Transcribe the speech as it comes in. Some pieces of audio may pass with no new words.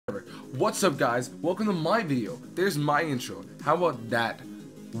What's up, guys? Welcome to my video. There's my intro. How about that?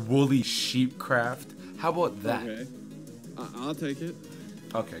 Woolysheepcraft. How about that? Okay. I'll take it.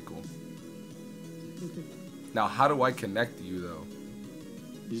 Okay, cool. Now, how do I connect to you, though?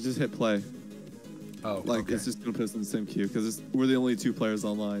 You just hit play. Oh, Like, okay. it's just gonna put us in the same queue, because we're the only 2 players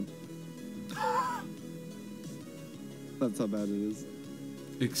online. That's how bad it is.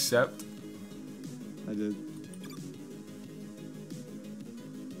 Except? I did.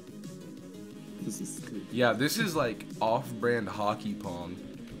 This is... Yeah, this is like off-brand hockey pong.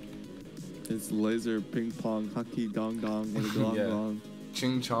 It's laser, ping pong, hockey, dong dong, what a dong Yeah. dong.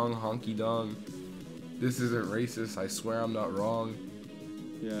 Ching chong, honky dong. This isn't racist. I swear I'm not wrong.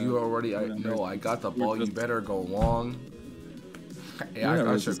 Yeah. You already, I know, I got the ball. You better go long. Hey, I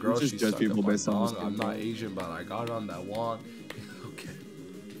got your girl. She sucked up my thong. I'm not Asian, but I got on that wong. Okay.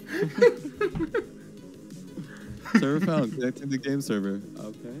 Server found, connecting to game server.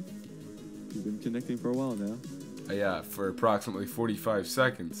 Okay. You've been connecting for a while now. Yeah, for approximately 45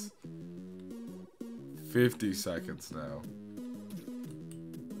 seconds. 50 seconds now.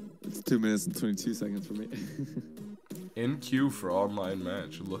 It's 2 minutes and 22 seconds for me. In queue for online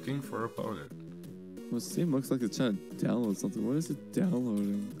match. Looking for opponent. Well, Steam looks like it's trying to download something. What is it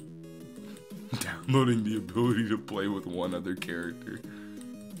downloading? Downloading the ability to play with one other character.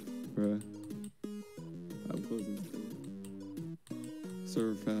 Bruh. I'm closing.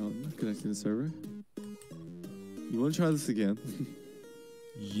 Server found. Connecting to server. You want to try this again?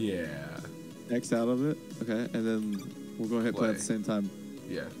 Yeah. X out of it. Okay, and then we'll go ahead and play at the same time.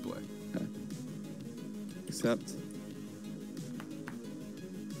 Yeah, play. Okay. Accept.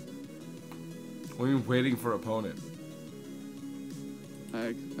 We're waiting for opponent.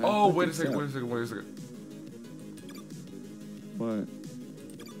 Oh, wait a second, wait a second, wait a second. What?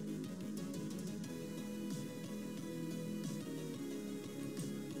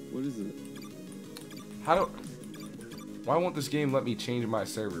 What is it? Why won't this game let me change my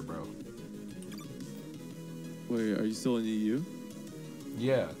server, bro? Wait, are you still in EU?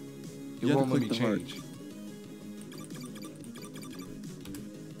 Yeah. It won't let me change.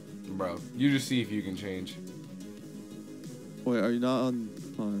 Bro, you just see if you can change. Wait, are you not on...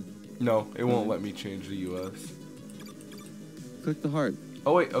 No, it won't let me change the US. Click the heart.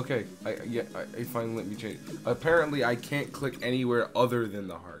 Oh wait, okay. I finally let me change. Apparently, I can't click anywhere other than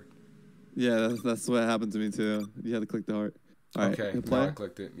the heart. Yeah, that's what happened to me too. You had to click the heart. All right, okay, play. now I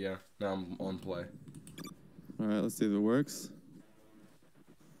clicked it. Yeah, now I'm on play. All right, let's see if it works.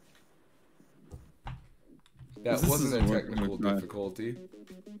 That wasn't a technical difficulty.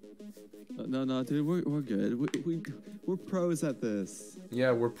 No, dude, we're good. We're pros at this.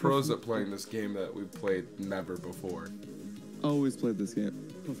 Yeah, we're pros at playing this game that we've played never before. Always played this game.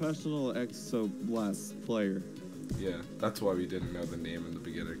 Professional Exoblast player. Yeah, that's why we didn't know the name in the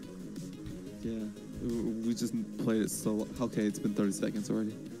beginning. Yeah, we just played it so... Okay, it's been 30 seconds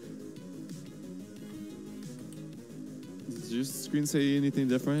already. Does your screen say anything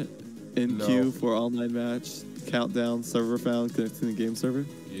different? In queue for online match, countdown, server found, connecting to the game server?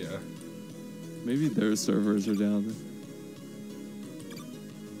 Yeah. Maybe their servers are down.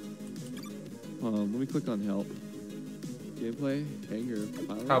 Hold on, let me click on help. Gameplay, hanger,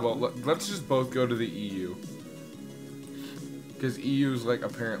 pilot. How about let's just both go to the EU? Because EU's like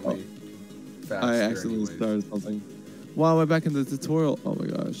apparently faster. I accidentally started something. Wow, am I back in the tutorial? Oh my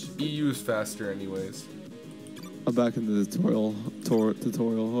gosh. EU's faster anyways. I'm back in the tutorial.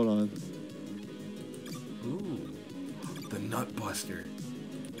 Hold on. Ooh, the Nut Buster.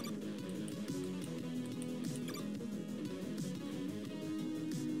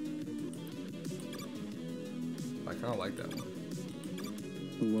 I kind of like that one.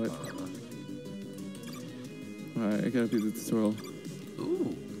 What? Alright, I gotta beat the tutorial.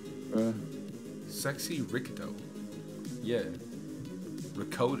 Ooh. Sexy Rikido. Yeah.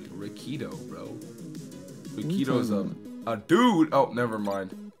 Rikido, bro. Rikido's a dude. Oh, never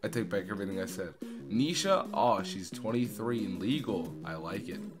mind. I take back everything I said. Nisha, oh, she's 23 and legal. I like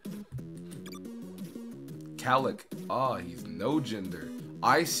it. Calic, oh, he's no gender.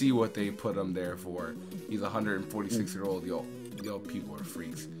 I see what they put him there for. He's a 146-year-old. Yo, people are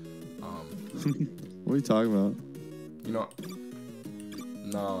freaks. What are you talking about? You know,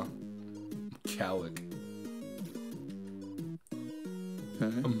 nah, Calic.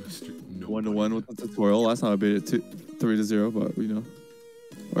 Okay. Mr. 1-1 with the tutorial. Last time I beat it 3-0, but you know.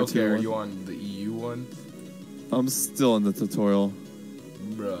 Okay, are you on the EU one? I'm still in the tutorial.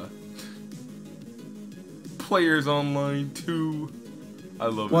 Bruh. Players Online 2. I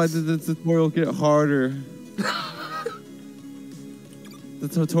love it. Why did the tutorial get harder? The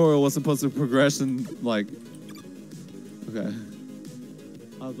tutorial was supposed to progression, like... Okay.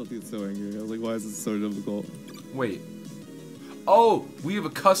 I was about to get so angry. I was like, why is this so difficult? Wait. Oh, we have a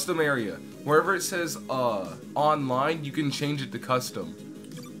custom area. Wherever it says online, you can change it to custom.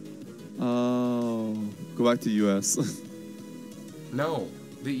 Oh, go back to US. No,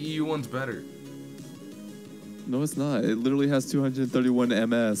 the EU one's better. No, it's not. It literally has 231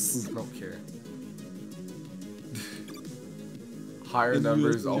 MS. I don't care. Higher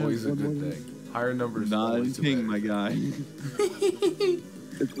numbers is always a good thing. Higher numbers is always a ping, my guy.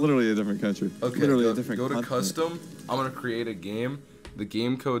 It's literally a different country. Okay, literally go, a different go to continent. custom. I'm gonna create a game. The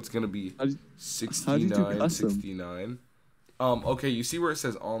game code's gonna be How do you do 6969. Okay, you see where it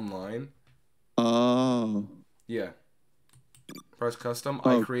says online? Oh. Yeah. Press custom.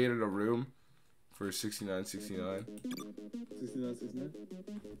 Oh. I created a room for 6969. 69.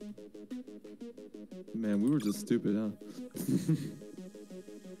 Man, we were just stupid, huh?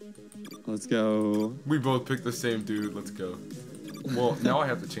 Let's go. We both picked the same dude. Let's go. Well, now I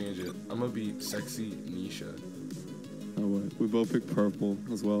have to change it. I'm gonna be sexy Nisha. Oh, what? We both picked purple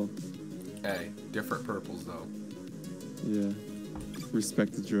as well. Hey, different purples though. Yeah.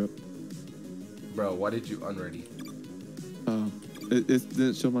 Respect the drip. Bro, why did you unready? Oh. It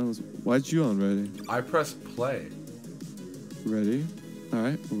didn't show mine was. Why'd you unready? I pressed play. Ready?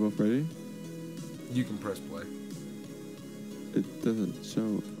 Alright, we're both ready. You can press play. It doesn't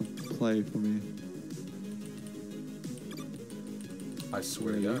show a play for me. I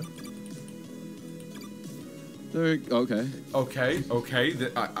swear, Ready? yeah. There we go. Okay. Okay.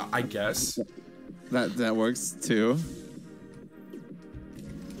 I guess. That works too.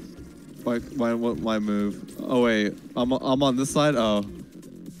 Why move? Oh wait, I'm on this side. Oh.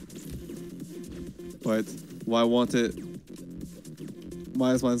 Wait, why won't it?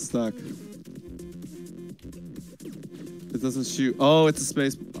 Why is mine stuck? It doesn't shoot. Oh, it's a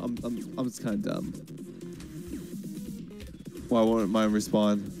space. I'm just kind of dumb. Why won't mine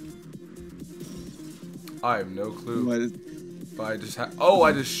respawn? I have no clue. Why But I just had. Oh,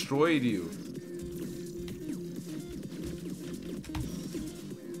 I destroyed you.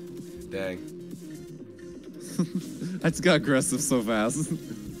 Dang. I just got aggressive so fast.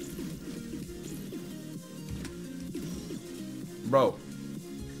 Bro.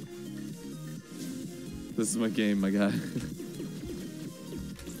 This is my game, my guy.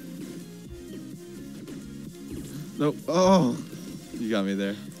 Nope. Oh, you got me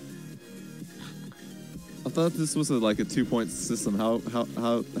there. I thought this was like a 2-point system. How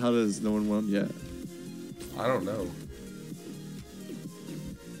does no one win yet? I don't know.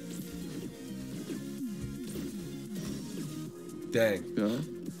 Dang. Go.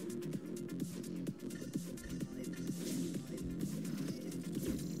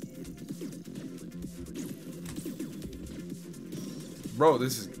 Bro,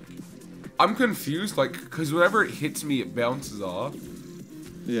 this is... I'm confused, like, because whenever it hits me, it bounces off.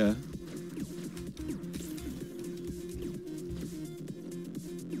 Yeah.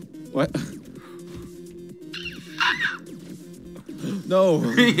 What? No.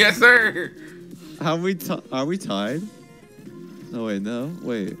 Yes, sir. Are we tied? No, wait, no.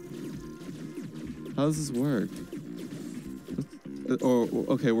 Wait. How does this work? Or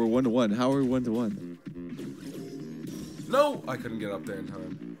okay, we're 1-1. How are we 1-1? No, I couldn't get up there in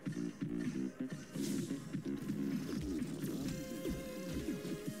time.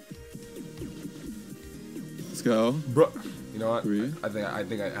 Let's go. Bro, you know what? 3. I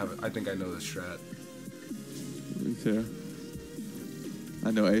think I know the strat. Me too.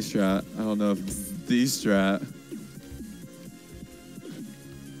 I know A strat. I don't know if it's D strat.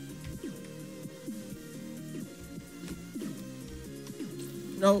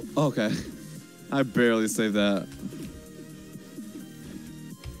 No. Okay. I barely saved that.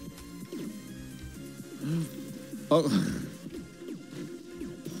 Oh.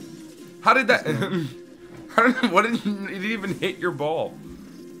 How did that... what did it even hit your ball?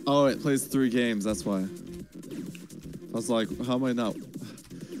 Oh, it plays 3 games. That's why. I was like, how am I not?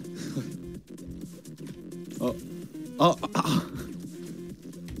 Oh. Oh.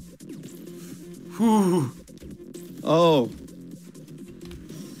 Whew. Oh.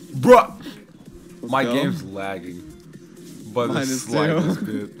 Bruh. Let's My go. game's lagging. But Mine the is slightest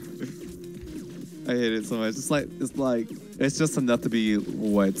too. bit. I hate it so much. It's just enough to be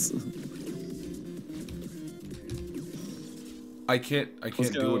what? I can't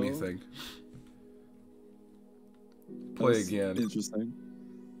do anything. Play That's again. Interesting.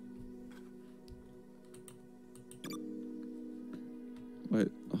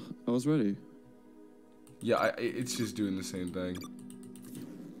 Wait, I was ready. Yeah, it's just doing the same thing.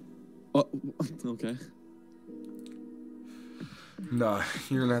 Oh, okay. Nah,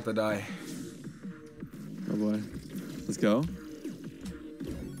 you're gonna have to die. Oh boy. Let's go.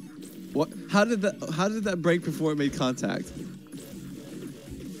 What? How did that break before it made contact?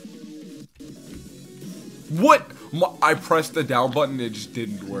 What? I pressed the down button, it just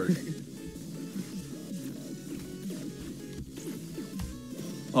didn't work.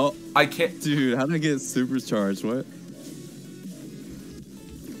 Oh, I can't. Dude, how did I get supercharged? What?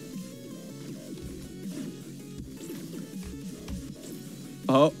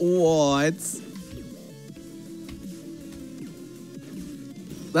 Oh, what?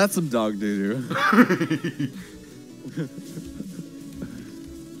 That's some dog doo-doo.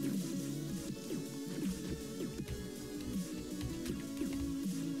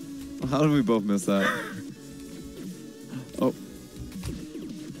 How did we both miss that? Oh.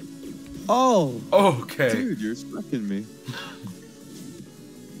 Oh! Okay. Dude, you're smacking me.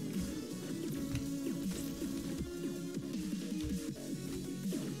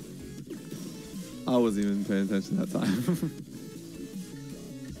 I wasn't even paying attention that time.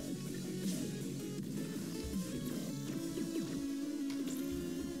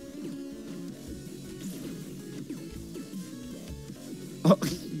 Oh,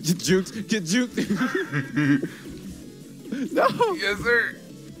 get juked! Get juked! No! Yes, sir.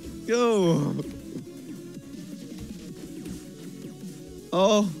 Go!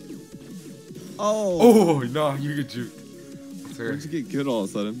 Oh! Oh! Oh, no, you get juked. Sir. Where'd you get good all of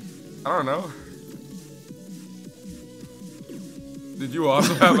a sudden? I don't know. Did you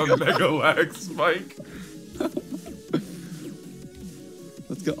also have a mega lag spike?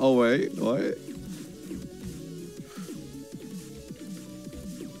 Let's go. Oh, wait. What?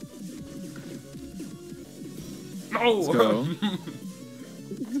 No! Let's go.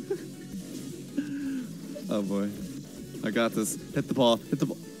 Oh, boy. I got this. Hit the ball. Hit the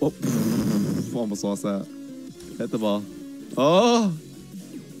ball. Oh, almost lost that. Hit the ball. Oh!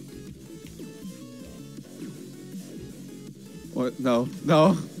 What? No.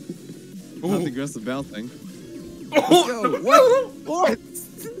 No. Not the aggressive bouncing. Oh, Go. What? What?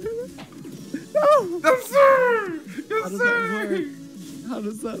 No! Yes, sir! Yes, How does sir! that work? How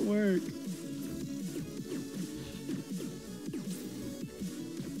does that work?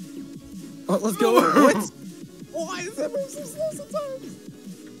 Oh, let's go. What? Why does that move so slow sometimes?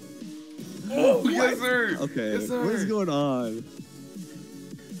 Oh, yes, sir! Okay, Yes, sir. what is going on?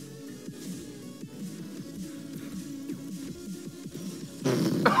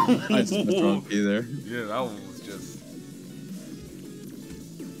 I just went the wrong key there. Yeah, that one was just...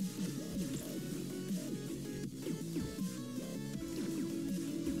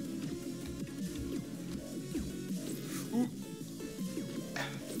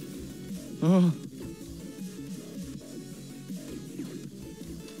 Oh.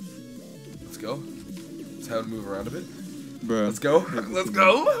 Let's go. Let's have it move around a bit. Bruh. Let's go. Let's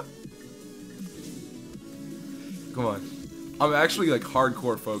go. Come on. I'm actually like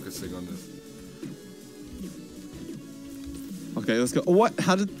hardcore focusing on this. Okay, let's go. What?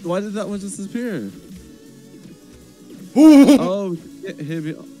 Why did that one just disappear? Oh, hit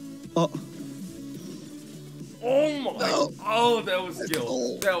me. Oh. Oh my! No. Oh, that was skill.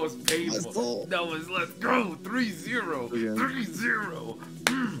 Soul. That was painful. Soul. That was let's go 3-0. 3-0.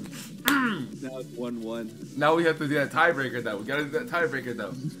 Now it's 1-1. Now we have to do that tiebreaker though. We gotta do that tiebreaker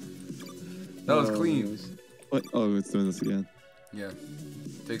though. That was clean. What? Oh, it's doing this again. Yeah.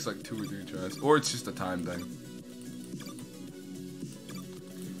 Takes like 2 or 3 tries. Or it's just a time thing.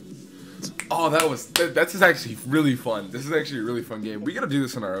 Oh, that's actually really fun. This is actually a really fun game. We gotta do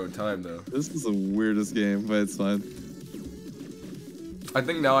this in our own time though. This is the weirdest game, but it's fine. I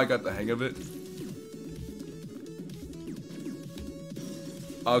think now I got the hang of it.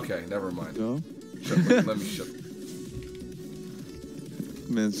 Okay, never mind. No? Let me shut.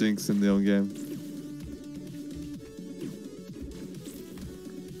 Man's jinx in the own game.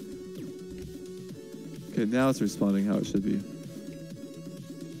 Okay, now it's responding how it should be.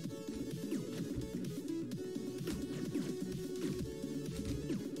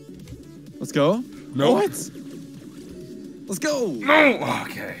 Let's go. No. What? Let's go. No.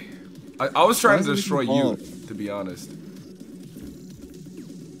 Okay. I was trying to destroy you, to be honest.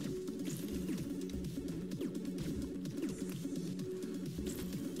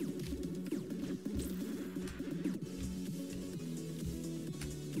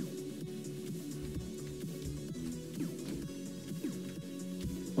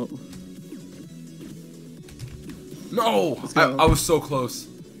 Oh. No! I was so close.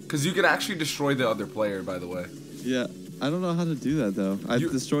 Because you can actually destroy the other player, by the way. Yeah, I don't know how to do that though. I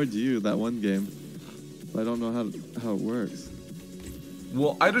destroyed you that one game. But I don't know how it works.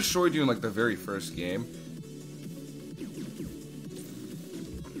 Well, I destroyed you in like the very first game.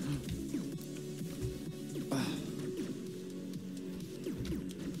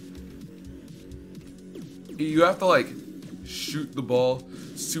 You have to like shoot the ball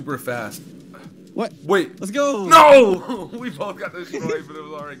super fast. What? Wait. Let's go. No! We both got destroyed, but it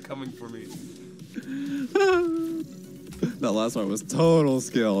was already coming for me. That last one was total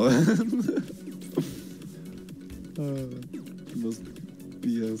skill. Most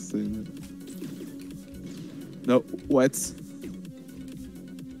BS thing. No, what?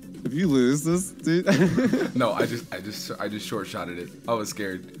 If you lose this, dude. No, I just short shotted it. I was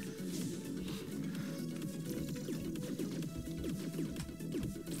scared.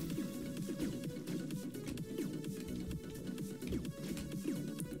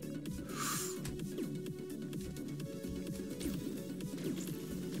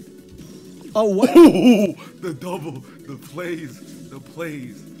 Oh, what? Oh, the double, the plays.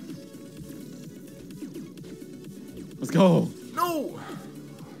 Let's go. No.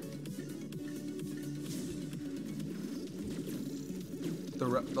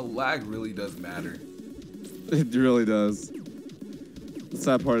 The lag really does matter. It really does. The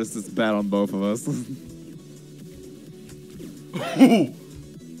sad part is it's bad on both of us.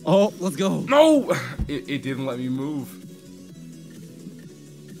 Oh, let's go. No, it didn't let me move.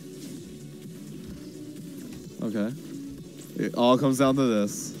 Okay. It all comes down to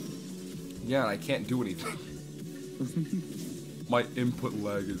this. Yeah, and I can't do anything. My input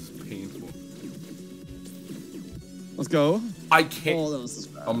lag is painful. Let's go. I can't. Oh, that was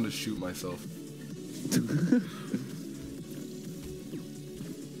so bad. I'm gonna shoot myself.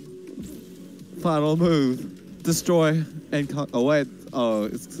 Final move. Destroy and oh wait. Oh,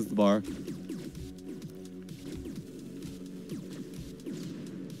 it's the bar.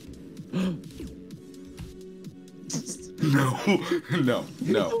 No.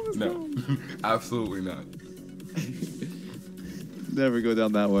 Absolutely not. Never go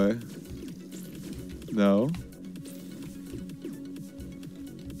down that way. No.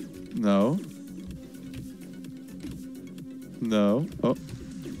 No. No. Oh.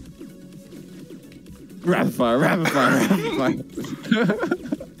 Rapid fire, rapid fire, rapid fire.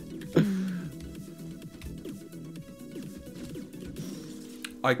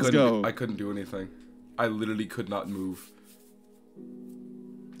 I couldn't do anything. I literally could not move.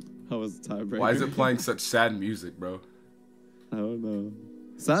 How was the tiebreaker? Why is it playing such sad music, bro? I don't know.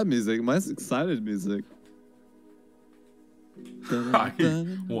 Sad music? Mine's excited music. I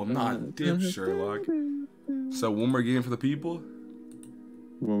will not dip, Sherlock. So one more game for the people?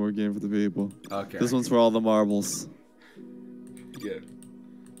 One more game for the people. Okay. This one's for all the marbles. Yeah.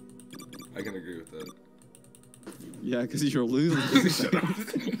 I can agree with that. Yeah, because you're losing. Shut up.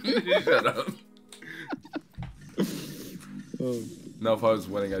 Shut up. Oh. No, if I was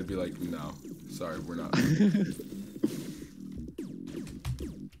winning, I'd be like, no. Sorry, we're not.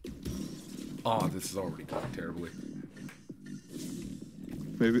 Oh, this is already going terribly.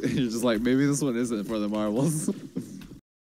 Maybe you're just like, maybe this one isn't for the marbles.